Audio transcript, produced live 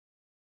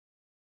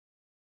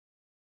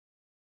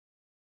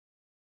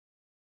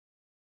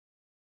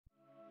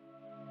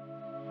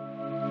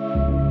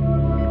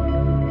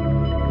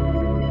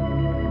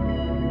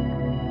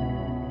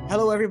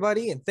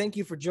everybody, and thank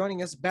you for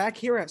joining us back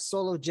here at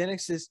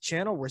Soligenix's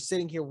channel. We're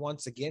sitting here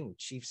once again with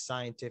Chief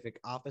Scientific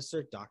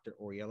Officer, Dr.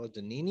 Oriella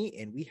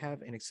Donini, and we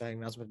have an exciting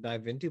announcement to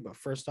dive into. But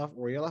first off,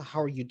 Oriella,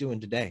 how are you doing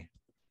today?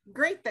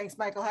 Great, thanks,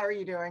 Michael. How are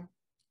you doing?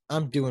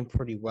 I'm doing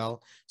pretty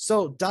well.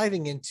 So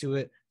diving into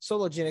it,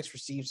 Soligenix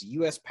receives a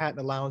U.S.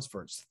 patent allowance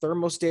for its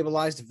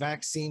thermostabilized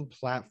vaccine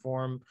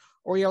platform.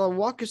 Oriella,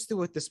 walk us through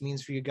what this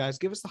means for you guys.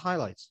 Give us the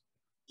highlights.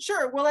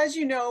 Sure. Well, as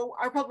you know,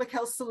 our public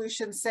health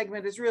solutions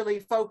segment is really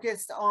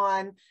focused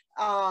on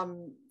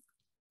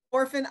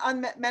orphan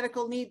unmet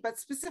medical need, but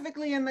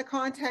specifically in the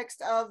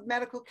context of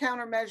medical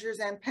countermeasures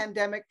and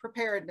pandemic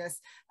preparedness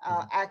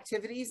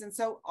activities. And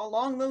so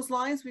along those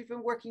lines, we've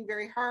been working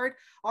very hard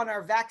on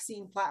our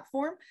vaccine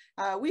platform.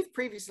 We've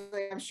previously,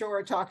 I'm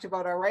sure, talked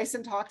about our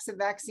ricin toxin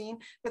vaccine,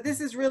 but this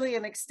is really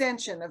an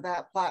extension of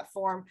that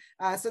platform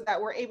so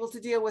that we're able to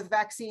deal with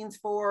vaccines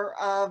for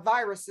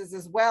viruses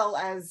as well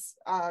as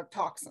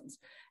toxins.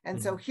 And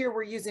so here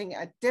we're using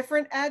a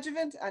different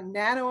adjuvant, a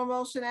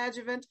nanoemulsion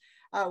adjuvant,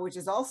 which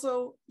is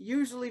also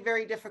usually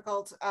very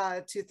difficult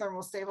to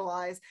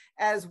thermostabilize,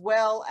 as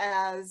well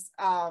as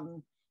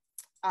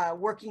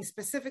working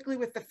specifically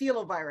with the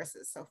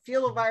filoviruses. So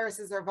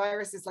filoviruses are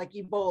viruses like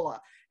Ebola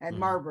and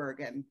Marburg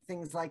and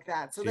things like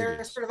that. So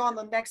they're sort of on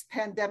the next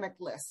pandemic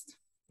list.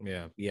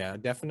 Yeah,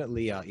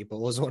 definitely.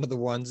 Ebola is one of the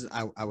ones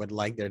I would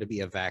like there to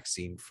be a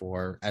vaccine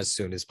for as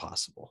soon as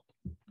possible.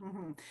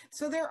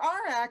 So there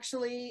are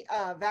actually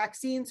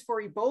vaccines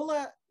for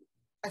Ebola,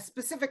 a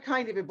specific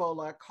kind of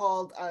Ebola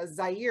called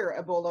Zaire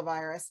Ebola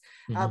virus.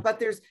 But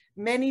there's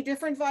many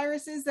different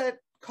viruses that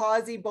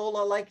cause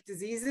Ebola-like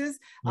diseases.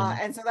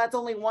 And so that's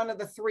only one of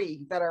the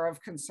three that are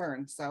of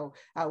concern. So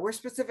we're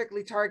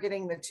specifically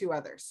targeting the two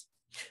others.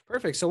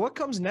 Perfect. So what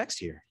comes next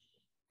here?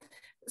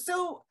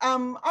 So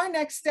our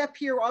next step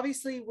here,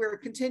 obviously, we're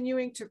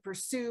continuing to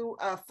pursue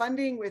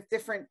funding with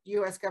different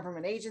U.S.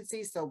 government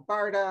agencies. So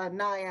BARDA,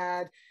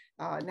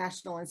 NIAID,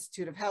 National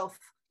Institute of Health,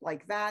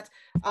 like that.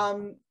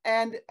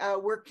 And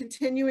we're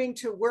continuing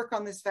to work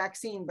on this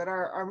vaccine, but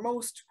our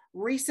most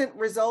recent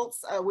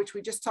results, which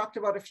we just talked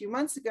about a few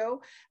months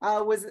ago,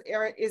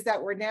 is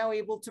that we're now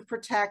able to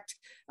protect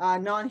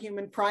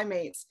non-human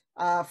primates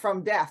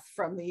from death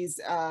from these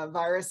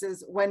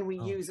viruses when we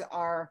use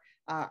our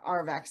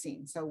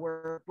vaccine. So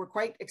we're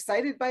quite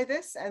excited by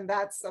this, and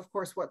that's of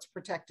course what's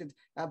protected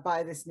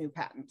by this new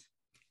patent.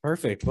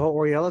 Perfect. Well,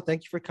 Oriella,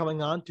 thank you for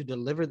coming on to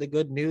deliver the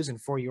good news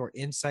and for your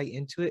insight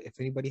into it. If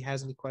anybody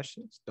has any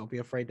questions, don't be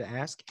afraid to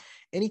ask.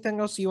 Anything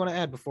else you want to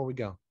add before we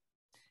go?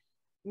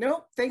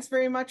 Nope. Thanks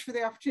very much for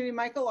the opportunity,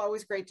 Michael.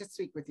 Always great to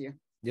speak with you.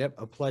 Yep.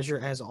 A pleasure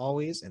as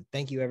always. And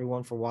thank you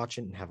everyone for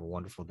watching, and have a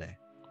wonderful day.